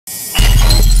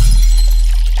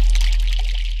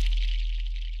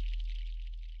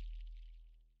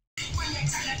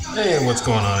Hey, what's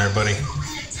going on, everybody?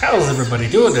 How's everybody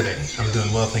doing today? I'm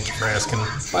doing well, thank you for asking.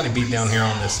 Body beat down here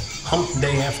on this hump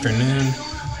day afternoon.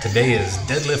 Today is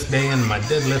deadlift day, and my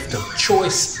deadlift of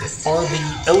choice are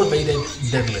the elevated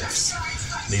deadlifts.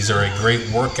 These are a great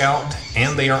workout,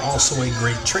 and they are also a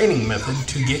great training method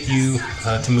to get you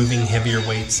to moving heavier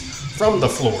weights from the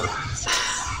floor.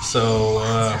 So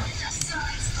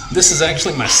this is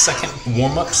actually my second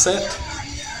warm-up set.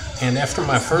 And after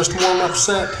my first warm-up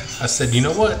set, I said, you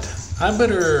know what? I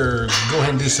better go ahead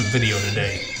and do some video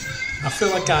today. I feel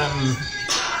like I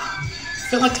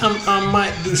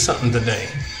might do something today.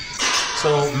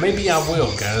 So maybe I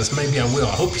will, guys. Maybe I will.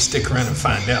 I hope you stick around and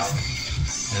find out.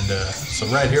 And so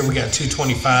right here we got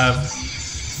 225.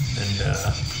 And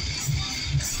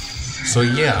so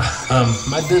yeah,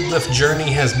 my deadlift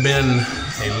journey has been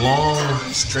a long,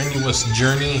 strenuous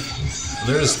journey.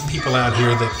 There's people out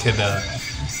here that could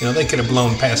they could have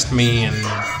blown past me in,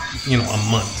 a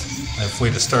month if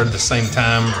we'd have started the same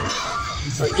time, or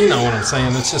you know what I'm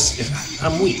saying. It's just,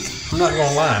 I'm weak. I'm not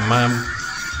gonna lie.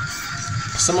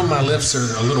 Some of my lifts are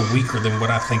a little weaker than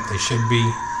what I think they should be,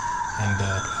 and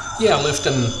yeah,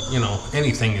 lifting,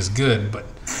 anything is good, but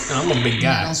I'm a big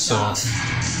guy, so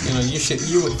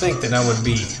you would think that I would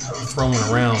be throwing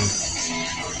around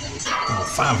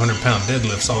 500-pound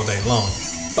deadlifts all day long,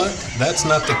 but that's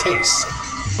not the case.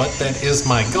 But that is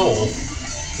my goal,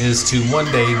 is to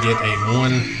one day get a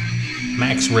one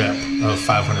max rep of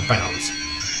 500 pounds.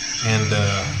 And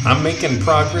I'm making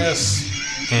progress,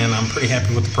 and I'm pretty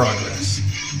happy with the progress.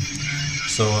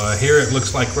 So here it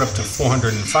looks like we're up to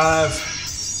 405.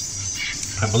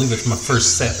 I believe it's my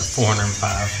first set of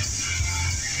 405.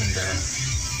 And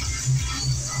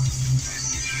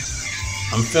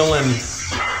I'm feeling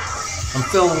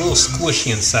a little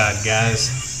squishy inside, guys.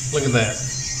 Look at that.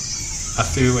 I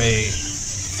threw a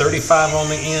 35 on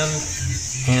the end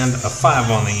and a 5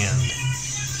 on the end.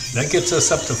 That gets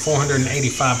us up to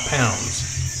 485 pounds.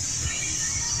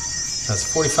 That's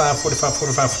 45, 45,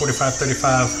 45, 45,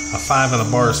 35. A 5 and a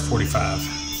bar is 45.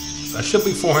 So I should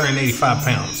be 485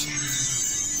 pounds.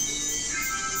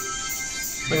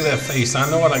 Look at that face. I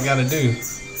know what I got to do.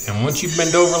 And once you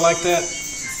bend over like that,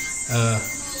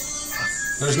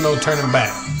 there's no turning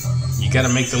back. You got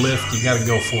to make the lift. You got to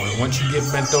go for it. Once you get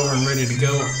bent over and ready to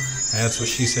go, that's what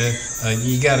she said.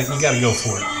 You got to go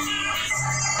for it.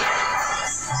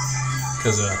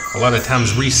 Because a lot of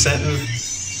times resetting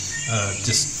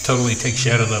just totally takes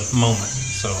you out of the moment.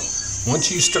 So once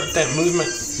you start that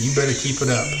movement, you better keep it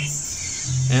up.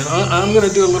 And I'm going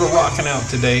to do a little rocking out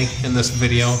today in this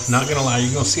video. Not going to lie,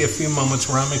 you're going to see a few moments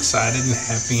where I'm excited and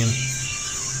happy and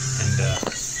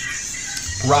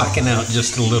rocking out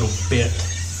just a little bit.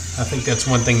 I think that's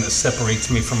one thing that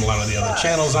separates me from a lot of the other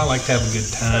channels. I like to have a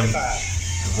good time,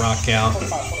 and rock out,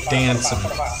 and dance, and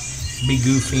be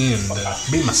goofy, and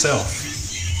be myself.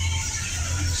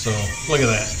 So look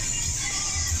at that,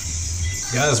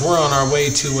 guys. We're on our way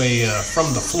to a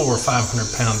from the floor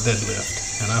 500-pound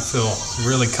deadlift, and I feel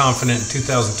really confident in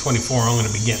 2024 I'm going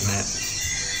to be getting that.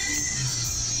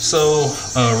 So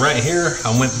right here,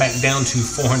 I went back down to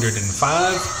 405.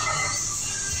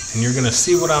 And you're going to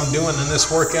see what I'm doing in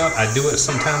this workout. I do it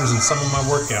sometimes in some of my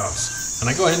workouts. And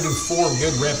I go ahead and do 4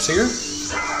 good reps here.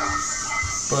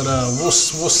 But we'll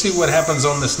see what happens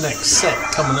on this next set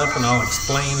coming up, and I'll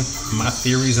explain my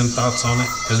theories and thoughts on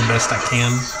it as best I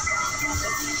can.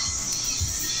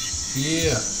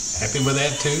 Yeah, happy with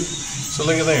that too. So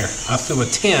look at there. I threw a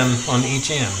 10 on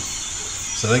each end.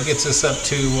 So that gets us up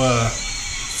to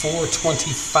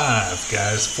 425,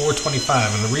 guys.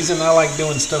 425. And the reason I like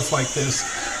doing stuff like this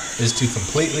is to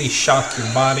completely shock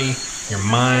your body, your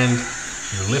mind,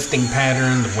 your lifting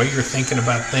pattern, the way you're thinking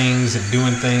about things and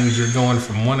doing things. You're going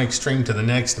from one extreme to the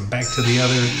next and back to the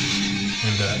other,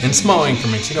 and in small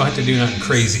increments. You don't have to do nothing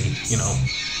crazy,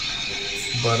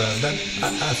 but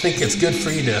I think it's good for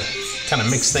you to kind of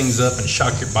mix things up and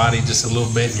shock your body just a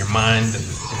little bit, and your mind, and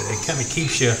it kind of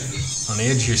keeps you on the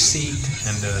edge of your seat,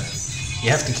 and you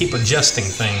have to keep adjusting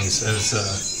things as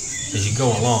you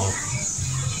go along.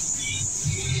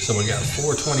 So we got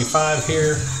 425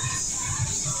 here.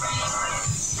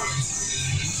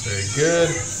 Very good,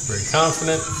 very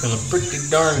confident, feeling pretty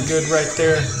darn good right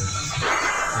there.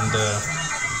 And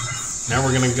now we're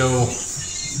gonna go.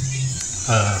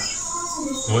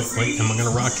 Wait, am I gonna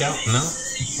rock out? No.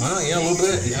 Well, yeah, a little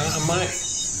bit. Yeah, I might.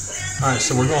 All right,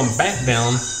 so we're going back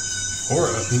down. Or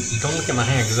don't look at my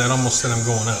hand because that almost said I'm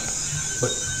going up.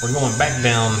 But we're going back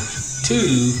down to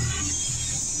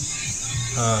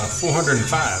 405.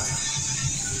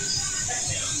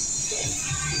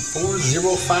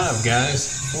 405,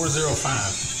 guys.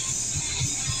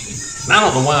 405. And I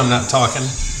don't know why I'm not talking.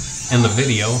 in the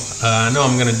video. I know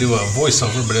I'm going to do a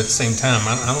voiceover, but at the same time,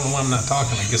 I don't know why I'm not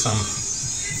talking. I guess I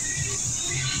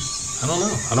don't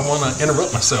know. I don't want to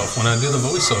interrupt myself when I do the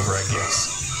voiceover, I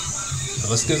guess. So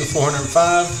let's do the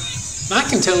 405. I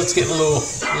can tell it's getting a little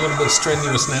bit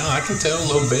strenuous now. I can tell a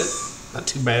little bit. Not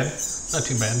too bad. Not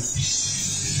too bad.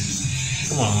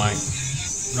 Come on, Mike.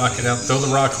 Rock it out. Throw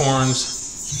the rock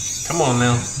horns. Come on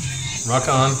now. Rock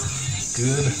on.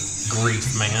 Good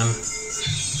grief, man.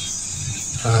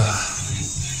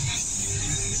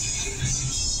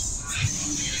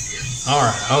 All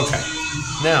right. Okay.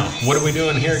 Now, what are we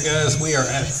doing here, guys? We are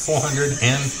at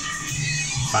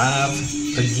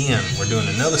 405 again. We're doing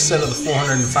another set of the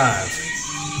 405.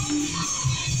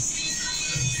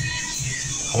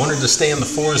 I wanted to stay in the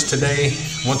fours today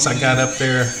once I got up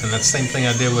there, and that's the same thing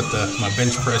I did with my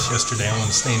bench press yesterday. I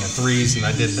wanted to stay in the threes, and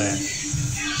I did that.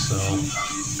 So,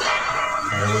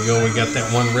 there we go. We got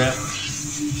that one rep.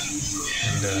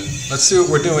 And let's see what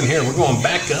we're doing here. We're going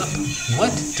back up.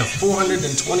 What? To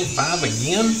 425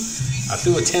 again? I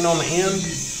threw a 10 on the end.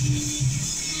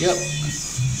 Yep.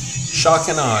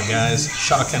 Shock and awe, guys.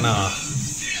 Shock and awe.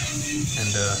 And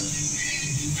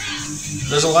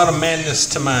there's a lot of madness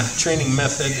to my training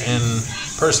method, and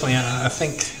personally, I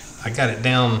think I got it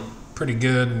down pretty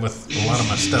good with a lot of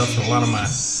my stuff, a lot of my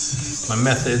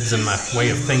methods and my way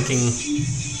of thinking.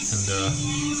 And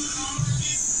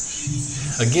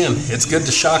again, it's good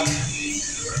to shock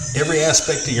every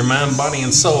aspect of your mind, body,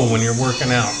 and soul when you're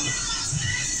working out.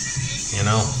 You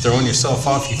know, throwing yourself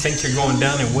off. You think you're going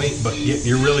down in weight, but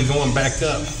you're really going back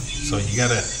up. So you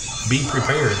got to be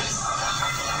prepared.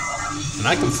 And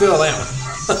I can feel that one.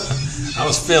 I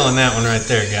was feeling that one right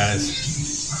there, guys.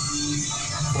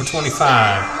 425.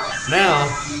 Now,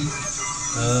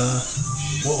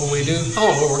 what will we do? Oh,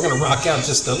 well, we're going to rock out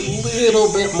just a little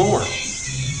bit more.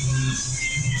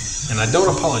 And I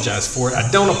don't apologize for it. I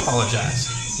don't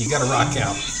apologize. You got to rock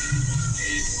out.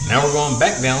 Now we're going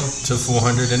back down to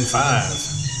 405.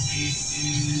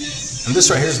 And this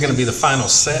right here is going to be the final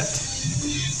set.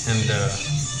 And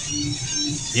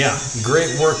yeah,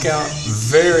 great workout.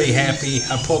 Very happy.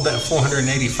 I pulled that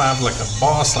 485 like a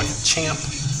boss, like a champ.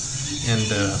 And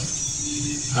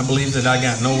I believe that I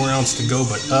got nowhere else to go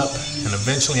but up. And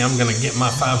eventually I'm going to get my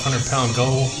 500-pound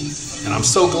goal. And I'm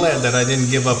so glad that I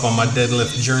didn't give up on my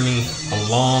deadlift journey a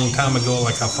long time ago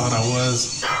like I thought I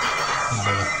was.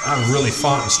 I've really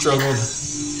fought and struggled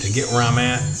to get where I'm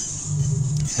at.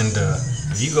 And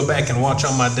if you go back and watch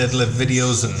all my deadlift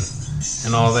videos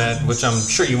and all that, which I'm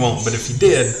sure you won't, but if you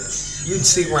did, you'd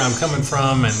see where I'm coming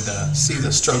from and see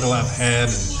the struggle I've had.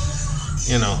 And,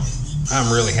 you know, I'm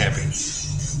really happy.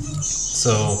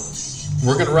 So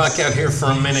we're going to rock out here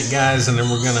for a minute, guys, and then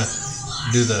we're going to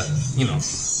do the, you know,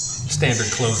 standard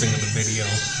closing of the video.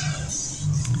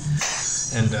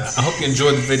 And I hope you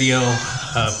enjoyed the video.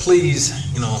 Please,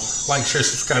 you know, like, share,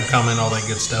 subscribe, comment, all that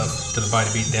good stuff to the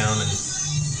Body Beat Down. And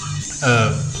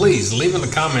please leave in the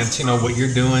comments, you know, what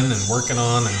you're doing and working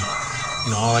on, and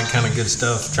you know, all that kind of good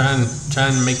stuff. Try and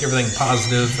make everything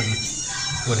positive and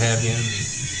what have you. And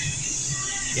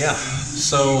yeah,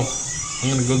 so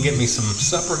I'm gonna go get me some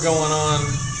supper going on.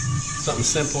 Something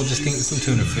simple, just eating some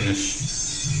tuna fish.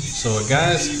 So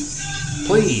guys,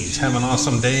 please have an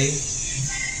awesome day,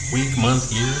 week,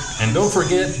 month, year, and don't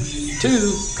forget to,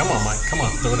 come on Mike, come on,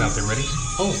 throw it out there, ready?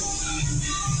 Oh,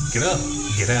 get up,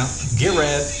 get out, get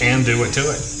rad, and do it to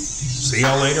it. See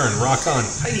y'all later and rock on.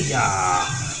 Hey-ya!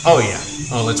 Oh yeah,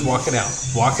 oh let's walk it out,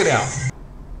 walk it out.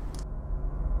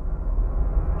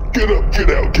 Get up, get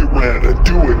out, get rad, and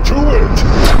do it to it!